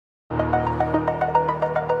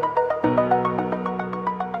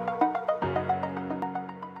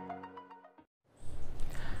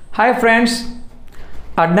Hi friends,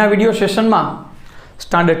 आजना video session में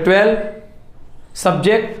standard 12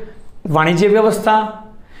 subject वाणिज्य व्यवस्था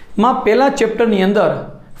में पहला चेप्टरनी अंदर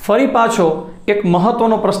फरी पाछो एक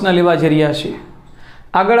महत्वनो प्रश्न लेवा जई रह्या छीए।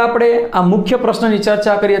 आगळ आपणे आ मुख्य प्रश्ननी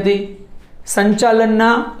चर्चा करी हती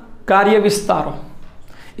संचालनना कार्यविस्तारो।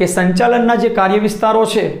 ए संचालनना जे कार्यविस्तारो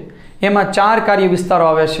छे एमां 4 कार्यविस्तारो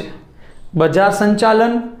आवे छे। बजार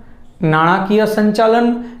संचालन, नाणाकीय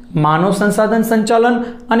संचालन, मानव संसाधन संचालन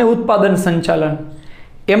और उत्पादन संचालन।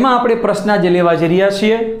 एमां आपणे प्रश्न जे लेवा जई रह्या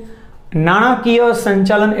छीए नाणाकीय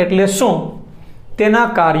संचालन एटले शुं तेना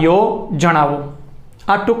कार्यो जणावो।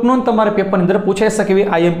 आ टूंकनो तमारे पेपरनी अंदर पूछाई शके एवी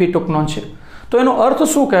आईएमपी टूंकनो छे। तो एनो अर्थ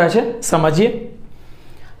शुं कहे छे समजीए।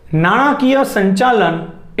 नाणाकीय संचालन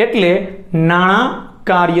एटले नाणां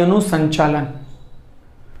कार्यनुं संचालन।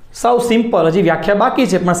 साव सिंपल, हजी व्याख्या बाकी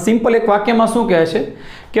है पण सिंपल एक वाक्य में शू कहे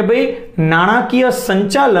कि भाई नाणाकीय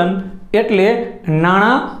संचालन एटले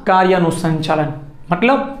नाणां कार्यनुं संचालन।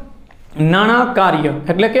 मतलब नाणां कार्य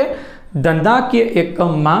एटले के धंधाकीय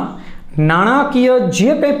एकम में नाणाकीय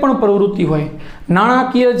जे कंईपण प्रवृत्ति होय,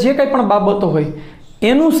 नाणाकीय जे कंईपण बाबतो होय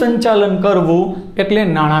एनुं संचालन करवुं एटले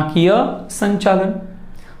नाणाकीय संचालन।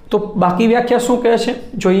 तो बाकी व्याख्या शू कहे छे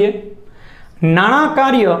जोईए। नाणां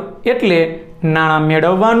कार्य एटले नाणां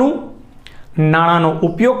मेळववानुं, नाणांनो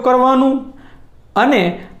उपयोग करवानुं अने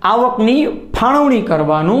आवकनी फाळवणी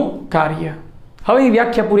करवानुं कार्य। हवे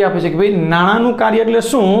व्याख्या पूरी आपे छे कि भाई नाणांनुं कार्य एटले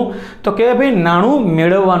शुं, तो के भाई नाणुं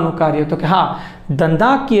मेळववानुं कार्य। तो कि हाँ,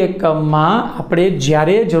 धंधाकीय एकममां आपणे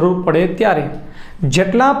ज्यारे जरूर पड़े त्यारे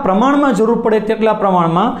जेटला प्रमाणमां जरूर पड़े तेटला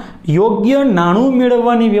प्रमाणमां योग्य नाणुं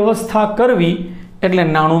मेळववानी व्यवस्था करवी एटले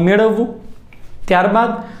नाणुं मेळववुं।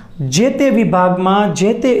 त्यारबाद जे ते विभाग में,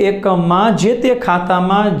 जे ते एकम में, जे ते खाता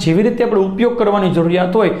में जेवी रीते आपणे उपयोग करवानी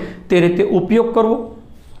जरूरियात होय ते रीते उपयोग करवो।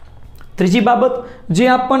 त्रीजी बाबत, जे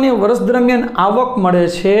आपणे वर्ष दरमियान आवक मळे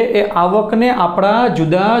छे ए आवकने आपणा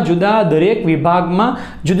जुदा जुदा दरेक विभाग में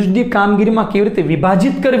जुदी जुदी कामगीरी में केवी रीते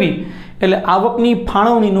विभाजित करवी एटले आवकनी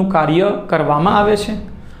फाळवणीनुं कार्य करवामां आवे छे।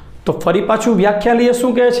 तो फरी पाछुं व्याख्या लईए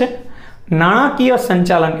शुं कहे छे। नाणाकीय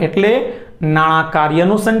संचालन एटले नाणां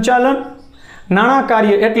कार्यनुं संचालन। नाणां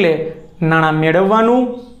कार्य एटले नाणां मेळववानुं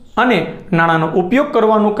अने नाणांनो उपयोग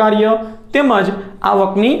करवानुं कार्य तेमज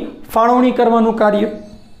आवकनी फाळवणी करवानुं कार्य।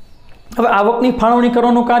 हवे आवकनी फाळवणी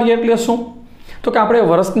करवानुं कार्य एटले शुं, तो कि आपणे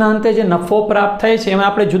वर्षना अंते जे नफो प्राप्त थाय छे एमां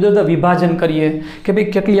आपणे जुदा जुदा विभाजन करीए कि भाई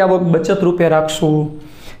केटली आवक बचत रूपे राखशुं,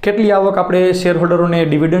 केटली आवक आपणे शेर होल्डरोने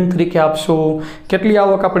डिविडन्ड तरीके आपशुं, केटली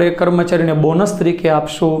आवक आपणे कर्मचारीने बोनस तरीके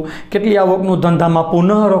आपशुं, केटली आवकनुं धंधामां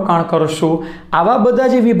पुनः रोकाण करशुं। आवा बधा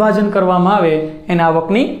जे विभाजन करवामां आवे एने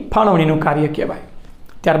आवकनी फाळवणीनुं कार्य कहेवाय।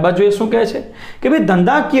 त्यारबाद जोईए शुं कहे छे कि भाई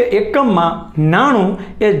धंधाकीय एकममां नाणुं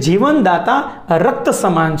ए जीवनदाता रक्त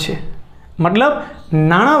समान छे। मतलब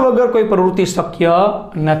नाणां वगर कोई प्रवृत्ति शक्य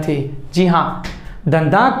नथी। जी हाँ,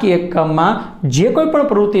 धंधाकीय एकममां जे कोई पण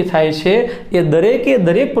प्रवृत्ति थाय छे ए दरेके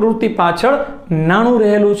दरेक प्रवृत्ति पाछळ नाणुं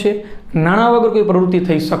रहेલું છે। नाणां वगर कोई प्रवृत्ति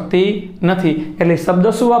थई सकती નથી। એટલે શબ્દ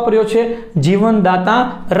શું વાપર્યો છે? જીવનદાતા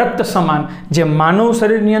રક્ત સમાન। જે માનવ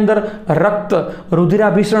શરીરની અંદર રક્ત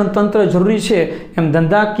રુધિરાભિસરણ તંત્ર જરૂરી છે એમ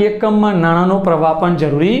ધંધાકીય એકમમાં નાણાંનો પ્રવાહ પણ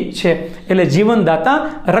જરૂરી છે। એટલે જીવનદાતા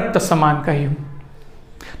રક્ત સમાન કહ્યું।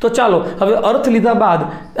 तो चलो हवे अर्थ लीधा बाद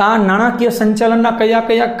आ नाणाकीय संचालनना कया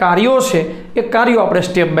कया कार्यों छे ए कार्यों आपणे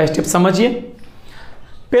स्टेप बाय स्टेप समझीए।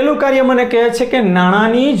 पहेलुं कार्य मने कहे छे के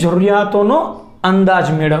नाणांनी जरूरियातोनो अंदाज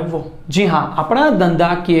मेळववो। जी हाँ, आपणा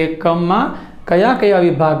धंधाकीय एकममां कया कया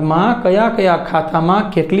विभागमां, कया कया खातामां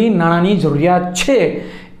केटली नाणांनी जरूरियात छे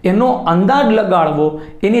एनो अंदाज लगाड़वो,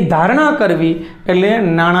 एनी धारणा करवी एटले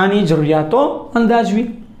नाणांनी जरूरियातो अंदाजवी।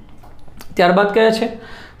 त्यारबाद कहे छे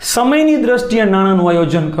समयनी दृष्टिए नाणांनुं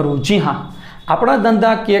आयोजन करवुं। जी हाँ, आपणा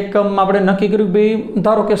धंधाकीय एकममां आपणे नक्की कर्युं भाई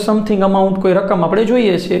धारो के समथिंग अमाउंट कोई रकम आपणे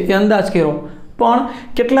जोईए छे ए अंदाज कर्यो, पण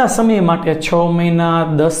केटला समय माटे 6 महीना,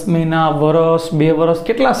 10 महीना, वर्ष, 2 वर्ष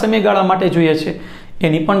केटला समयगाळा माटे जोईए छे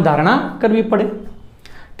एनी पण धारणा करवी पड़े।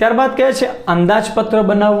 त्यारबाद कहे छे अंदाजपत्र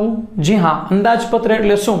बनाववुं। जी हाँ, अंदाजपत्र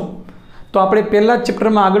एटले शुं, तो आपणे पहला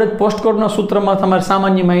चेप्टरमां आगळ ज पोस्टकोडना सूत्रमां तमारे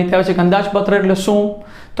सामान्य माहिती आवे छे कि अंदाजपत्र एटले शुं,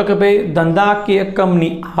 तो कि भाई धंधाकीय एकमनी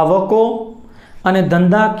आवको अने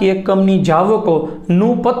धंधाकीय एकमनी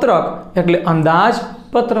जावकोनुं पत्रक एटले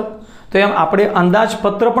अंदाजपत्रक। तो एम आपणे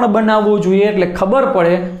अंदाजपत्र पण बनाववुं जोईए एटले खबर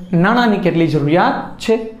पड़े नाणांनी केटली जरूरियात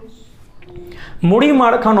छे। मूडी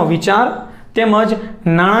माळखानो विचार तेमज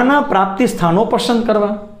नाणांना प्राप्ति स्थानो पसंद करवा।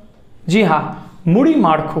 जी हाँ, मूडी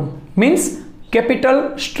माळखुं मीन्स केपिटल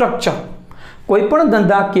स्ट्रक्चर। कोईपण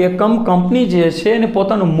धंधाकीय एकम कंपनी जे छे एने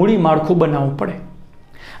पोतानुं मूडी माळखुं बनाववुं पड़े।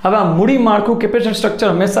 हवे आ मूडी माळखुं केपिटल स्ट्रक्चर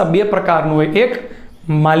हमेशा 2 प्रकारनुं होय। एक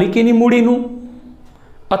मालिकीनी मूडीनुं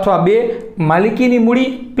અથવા 2 માલિકીની મૂડી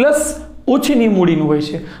પ્લસ ઓછીની મૂડીનું હોય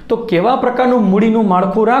છે. તો કેવા પ્રકારનું મૂડીનું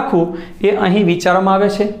માળખું રાખવું એ અહીં વિચારવામાં આવે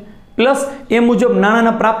છે. પ્લસ એ મુજબ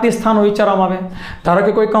નાણાંના પ્રાપ્તિ સ્થાનો વિચારવામાં આવે. ધારો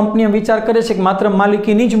કે કોઈ કંપની વિચાર કરે છે કે માત્ર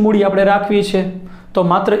માલિકીની જ મૂડી આપણે રાખવી છે, તો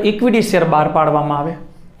માત્ર ઇક્વિટી શેર બહાર પાડવામાં આવે.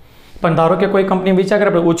 પણ ધારો કે કોઈ કંપની વિચાર કરે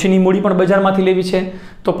આપણે ઓછીની મૂડી પણ બજારમાંથી લેવી છે,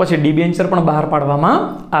 તો પછી ડિબેન્ચર પણ બહાર પાડવામાં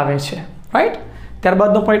આવે છે. રાઈટ.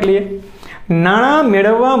 ત્યારબાદનો પોઈન્ટ લઈએ, નાણાં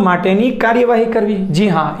મેળવવા માટેની કાર્યવાહી કરવી. જી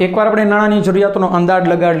હા, એકવાર આપણે નાણાંની જરૂરિયાતોનો અંદાજ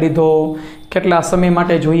લગાડી લીધો, કેટલા સમય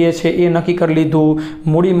માટે જોઈએ છે એ નક્કી કરી લીધું,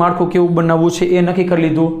 મૂડી માળખું કેવું બનાવવું છે એ નક્કી કરી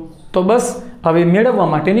લીધું, તો બસ હવે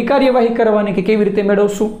મેળવવા માટેની કાર્યવાહી કરવાની કે કેવી રીતે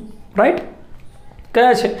મેળવશું. રાઈટ.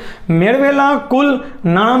 કયા છે? મેળવેલા કુલ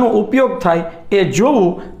નાણાંનો ઉપયોગ થાય એ જોવું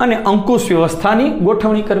અને અંકુશ વ્યવસ્થાની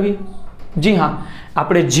ગોઠવણી કરવી. જી હા,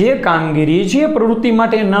 આપણે જે કામગીરી, જે પ્રવૃત્તિ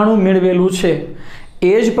માટે નાણું મેળવેલું છે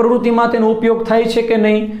એ જ પ્રવૃત્તિમાં તેનો ઉપયોગ થાય છે કે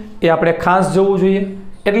નહીં એ આપણે ખાસ જોવું જોઈએ.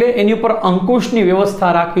 એટલે એની ઉપર અંકુશની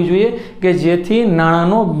વ્યવસ્થા રાખવી જોઈએ કે જેથી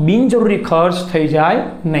નાણાંનો બિનજરૂરી ખર્ચ થઈ જાય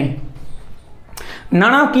નહીં.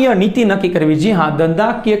 નાણાકીય નીતિ નક્કી કરવી. જી હા,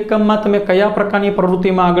 ધંધાકીય એકમમાં તમે કયા પ્રકારની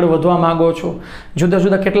પ્રવૃત્તિમાં આગળ વધવા માંગો છો, જુદા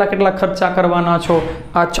જુદા કેટલા ખર્ચા કરવાના છો,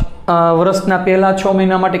 આ વર્ષના પહેલા 6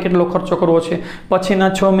 મહિના માટે કેટલો ખર્ચો કરવો છે, પછીના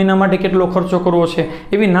 6 મહિના માટે કેટલો ખર્ચો કરવો છે,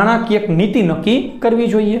 એવી નાણાકીય નીતિ નક્કી કરવી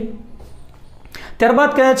જોઈએ.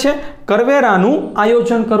 ત્યારબાદ કહે છે કરવેરાનું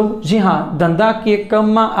આયોજન કરવું. જી હા, ધંધાકીય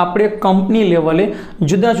એકમમાં આપણે કંપની લેવલે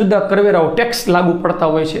જુદા જુદા કરવેરાઓ, ટેક્સ લાગુ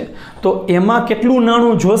પડતા હોય છે, તો એમાં કેટલું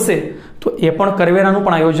નાણું જોશે તો એ પણ કરવેરાનું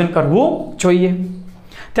પણ આયોજન કરવું જોઈએ.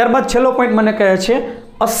 ત્યારબાદ છેલ્લો પોઈન્ટ મને કહે છે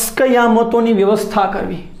અસ્કયામતોની વ્યવસ્થા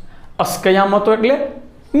કરવી. અસ્કયામતો એટલે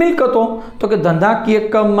મિલકતો. તો કે ધંધાકીય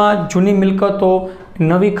એકમમાં જૂની મિલકતો,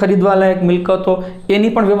 નવી ખરીદવા લાયક મિલકતો,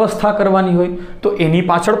 એની પણ વ્યવસ્થા કરવાની હોય, તો એની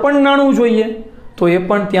પાછળ પણ નાણું જોઈએ, તો એ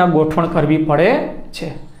પણ ત્યાં ગોઠવણ કરવી પડે છે.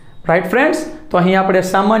 Right friends. તો અહીં આપણે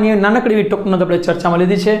સામાન્ય નાનકડી એવી ટૂંકમાં આપણે ચર્ચામાં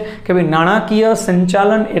લીધી છે કે ભાઈ નાણાકીય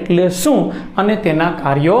સંચાલન એટલે શું અને તેના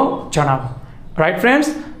કાર્યો જણાવો. Right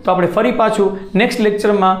friends. તો આપણે ફરી પાછું નેક્સ્ટ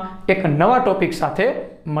લેક્ચરમાં એક નવા ટોપિક સાથે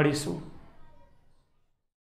મળીશું.